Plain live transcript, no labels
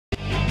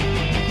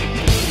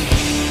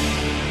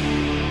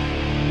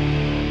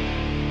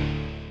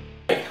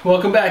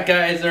welcome back,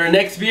 guys. Our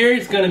next beer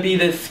is going to be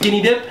the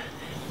Skinny Dip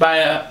by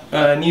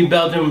a new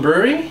Belgium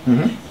brewery,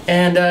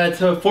 and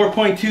it's a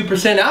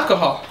 4.2%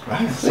 alcohol.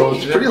 Right. So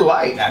it's pretty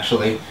light,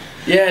 actually.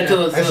 Yeah,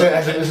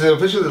 is it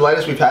officially the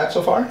lightest we've had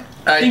so far?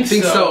 I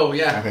think so.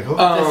 Yeah. Okay, cool.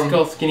 This is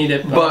called Skinny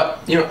Dip. But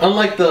you know,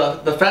 unlike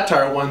the Fat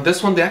Tire one,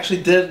 this one they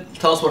actually did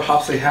tell us what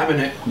hops they have in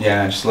it.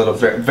 Yeah, just a little,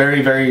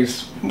 very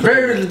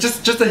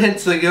just a hint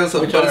to give us.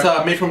 But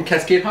it's made from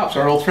Cascade hops,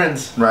 our old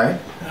friends. right.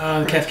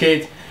 The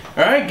Cascades.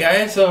 All right,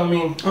 guys. So I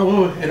mean,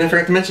 and I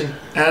forgot to mention,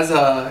 as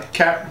a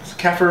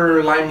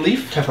kaffir lime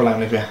leaf. Kaffir lime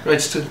leaf, yeah. Right,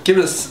 just to give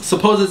it a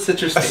supposed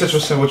citrus taste. A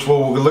citrus, which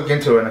we'll look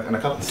into in a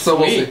couple. So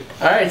we'll see.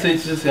 All right, so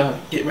it's just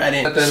get right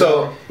in.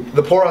 So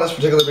the pour on this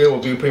particular beer will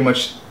be pretty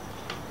much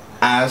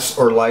as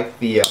or like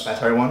the Fat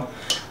Tire one.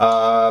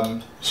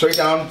 Straight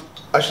down,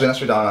 actually not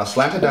straight down,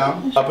 slanted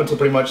down up until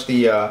pretty much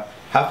the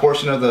half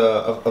portion of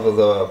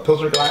the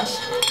Pilsner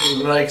glass,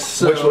 like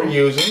so. which we're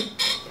using,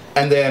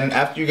 and then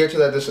after you get to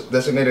that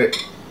designated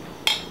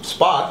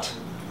spot,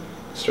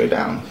 straight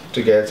down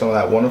to get some of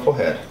that wonderful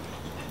head.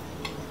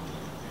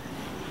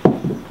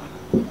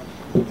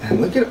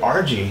 And look at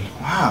RG.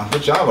 Wow,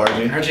 good job,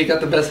 RG. RG got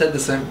the best head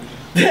this time.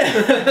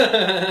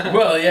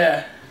 Well,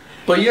 yeah.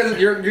 But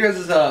your guys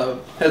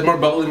has more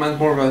bubbly. Mine's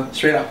more of a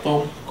straight out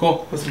foam.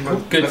 Cool.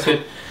 Good.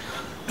 Good.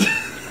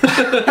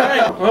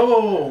 Alright.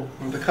 Whoa.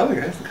 The color,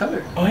 guys. The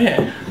color. Oh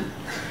yeah.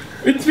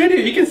 It's video.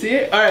 You can see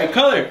it. All right,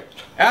 color.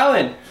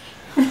 Alan.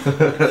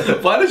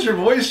 Why does your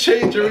voice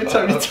change every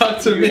time you talk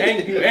to me?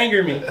 You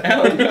anger me.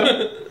 Alan,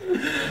 go.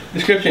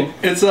 Description.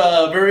 It's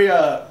a very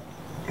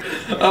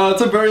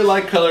it's a very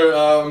light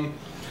color.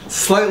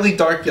 Slightly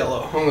dark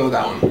yellow. I'm gonna go with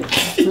that one.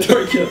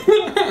 Dark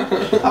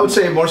yellow. I would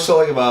say more so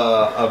like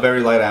a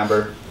very light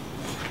amber,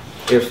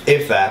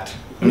 if that,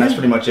 and that's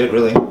pretty much it,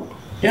 really.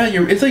 Yeah,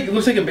 it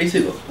looks like a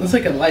basic. Looks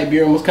like a light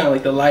beer, almost kind of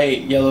like the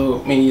light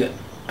yellow. Maybe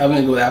I'm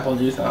gonna go with apple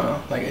juice. I don't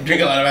know. Like I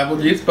drink a lot of apple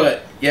juice,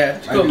 but yeah,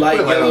 just go light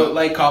yellow,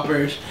 light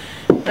copperish.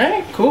 All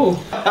right, cool.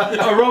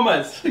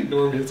 Aromas.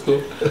 Ignore me. It's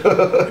cool.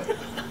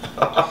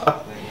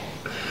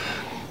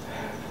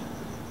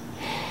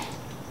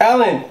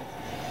 Alan.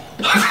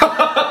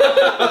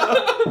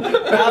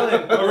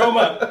 Alan,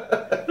 aroma.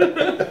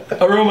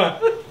 Aroma.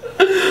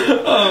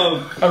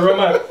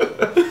 Aroma.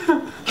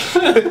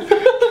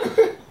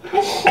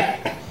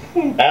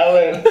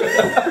 Alan.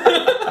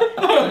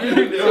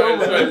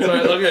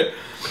 Sorry. Okay.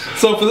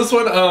 So for this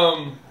one,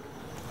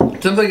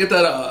 sometimes I get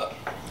that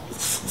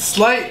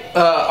slight.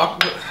 I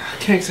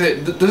can't say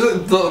it.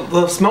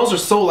 The smells are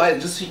so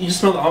light. You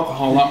smell the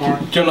alcohol a lot more.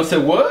 Jono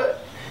said what?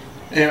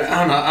 Yeah, I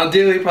don't know. I'll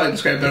probably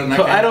describe it better than that.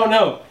 So I don't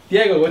know.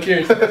 Diego, what's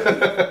yours?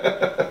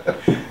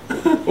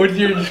 What's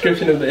your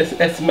description of the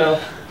smell?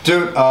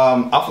 Dude,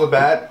 off the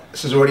bat,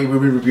 since already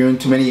we've been reviewing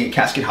too many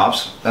Cascade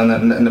hops in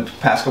the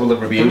past couple of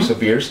reviews of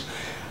beers,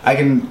 I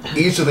can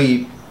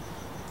easily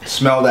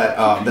smell that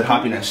that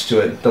hoppiness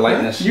to it, the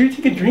lightness. Did you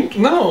take a drink?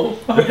 No.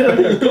 Oh,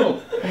 there you go.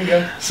 There you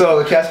go. So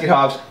the Cascade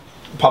hops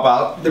pop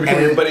out. They're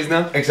becoming your buddies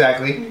now?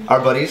 Exactly, our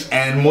buddies,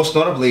 and most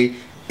notably,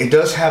 it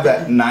does have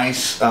that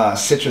nice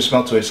citrus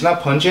smell to it. It's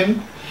not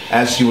pungent,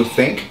 as you would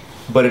think,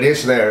 but it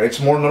is there. It's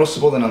more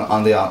noticeable than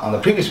on the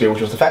previous beer,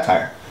 which was the Fat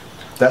Tire.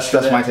 That's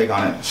my take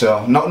on it.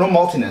 So no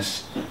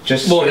maltiness,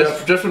 just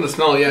just from the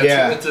smell.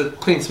 Yeah, it's a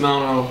clean smell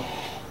now.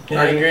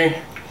 Yeah, I agree.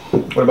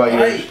 What about you?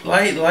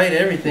 Light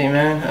everything,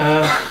 man.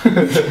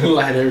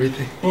 Light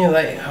everything. Yeah,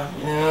 light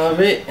a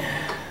bit.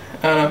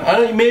 I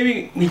don't know.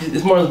 Maybe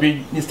it's more of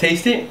just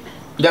taste it.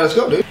 Yeah, let's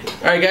go, dude.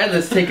 All right, guys,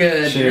 let's take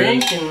a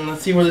drink and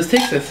let's see where this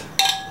takes us.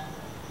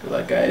 Good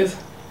luck, guys.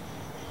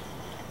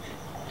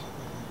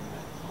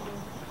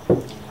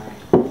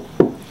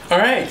 All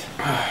right,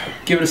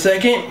 give it a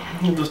second.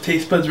 Let those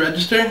taste buds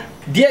register.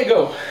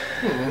 Diego.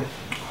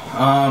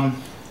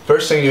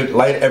 First thing, you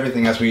light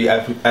everything as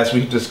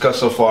we discussed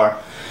so far.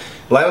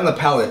 Light on the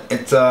palate.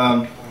 It's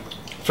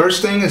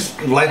first thing is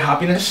light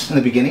hoppiness in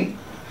the beginning,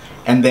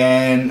 and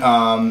then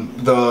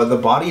the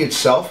body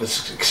itself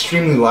is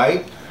extremely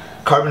light.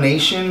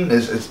 Carbonation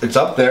it's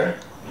up there.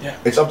 Yeah,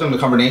 it's up there in the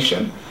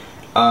carbonation.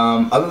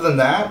 Other than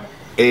that,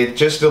 it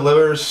just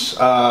delivers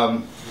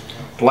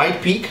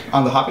light peak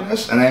on the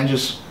hoppiness, and then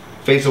just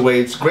fades away.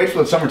 It's great for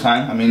the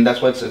summertime. I mean,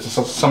 that's why it's a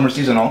summer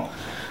seasonal.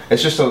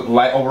 It's just a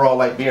overall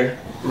light beer.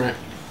 Right.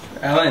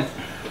 Alan.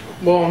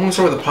 Well, I'm gonna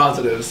start with the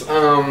positives.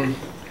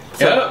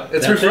 Yeah,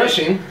 it's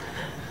refreshing.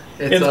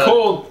 It's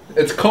cold.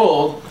 It's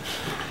cold,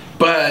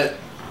 but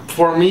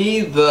for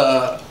me,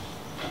 the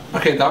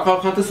alcohol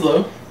content is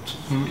low,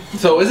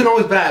 so it isn't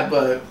always bad.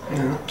 But you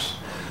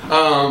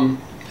know,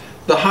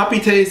 the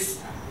hoppy taste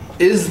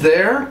is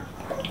there,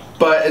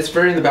 but it's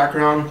very in the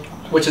background,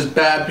 which is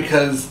bad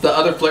because the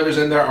other flavors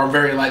in there are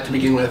very light to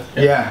begin with.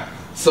 Yeah.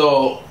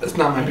 So it's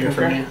not my beer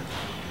for me.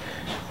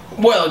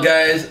 Well,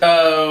 guys,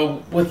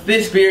 with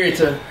this beer,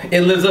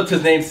 it lives up to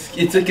its name.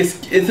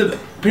 It's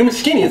pretty much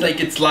skinny. It's like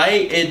it's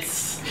light.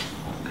 It's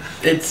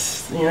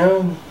you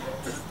know,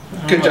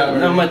 Good job.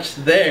 Not much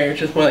there.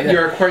 Just more like that.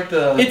 You're quite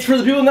the. It's for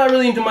the people not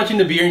really into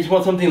beer. You just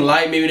want something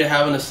light, maybe to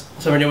have on a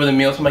summer day with a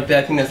meal, something like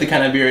that. I think that's the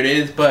kind of beer it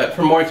is. But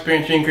for more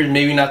experienced drinkers,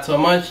 maybe not so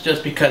much,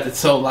 just because it's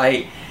so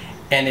light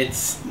and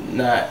it's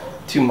not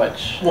too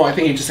much. Well, I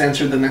think you just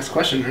answered the next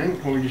question, right?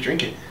 What would you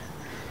drink it?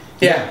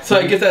 Yeah. So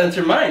I guess that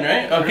answered mine,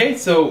 right? Okay.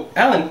 So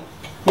Alan,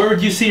 where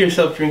would you see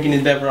yourself drinking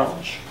this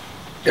beverage?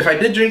 If I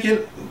did drink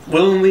it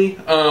willingly,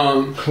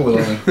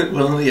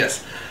 willingly,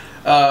 yes.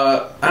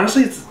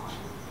 Honestly,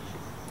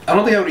 I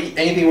don't think I would eat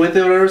anything with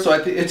it or whatever, so I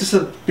think it's just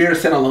a beer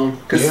stand alone.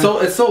 Because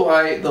it's so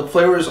light, the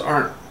flavors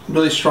aren't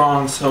really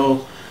strong,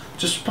 so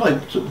just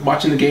probably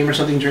watching the game or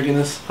something, drinking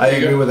this. I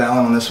agree with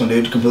Alan on this one,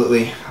 dude,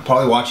 completely.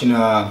 Probably watching,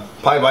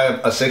 probably buy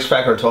a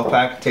 6-pack or a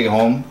 12-pack, take it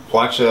home,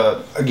 watch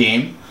a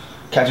game,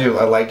 catch a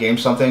light game,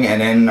 something,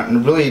 and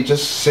then really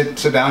just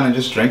sit down and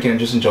just drink it and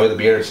just enjoy the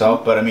beer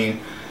itself. But I mean,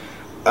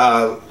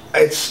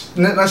 it's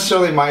not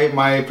necessarily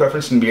my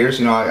preference in beers.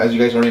 You know, as you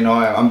guys already know,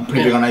 I'm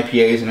pretty big on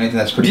IPAs and anything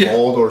that's pretty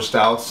bold, or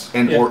stouts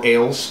and or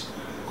ales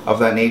of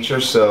that nature.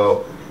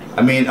 So,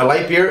 I mean, a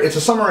light beer, it's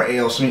a summer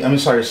ale. So, I mean,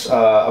 sorry,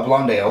 a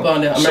blonde ale.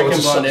 Blonde ale,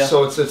 American blonde ale.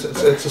 So it's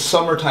a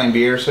summertime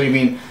beer. So you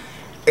mean,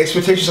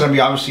 expectations are gonna be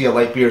obviously a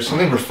light beer,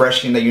 something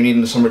refreshing that you need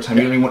in the summertime.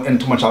 You don't need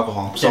too much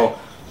alcohol. So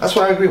that's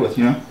what I agree with.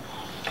 You know.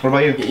 What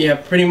about you? Yeah,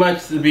 pretty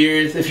much the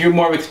beers. If you're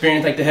more of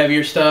experienced, like the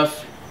heavier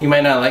stuff, you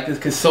might not like this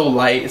because it's so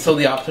light. It's so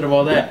the opposite of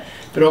all that.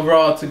 But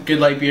overall, it's a good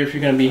light beer if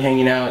you're going to be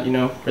hanging out, you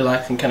know,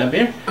 relaxing kind of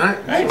beer.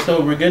 Alright,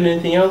 so we're good.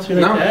 Anything else you'd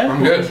like to add?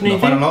 I'm good. No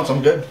final notes,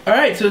 I'm good.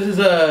 Alright, so this is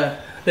the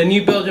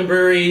new Belgian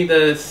brewery,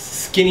 the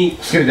Skinny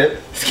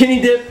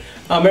Dip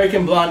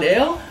American Blonde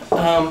Ale.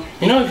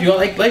 You know, if you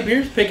like light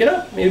beers, pick it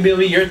up. Maybe it'll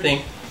be your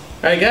thing.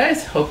 Alright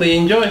guys, hopefully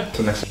you enjoy.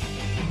 Till next time.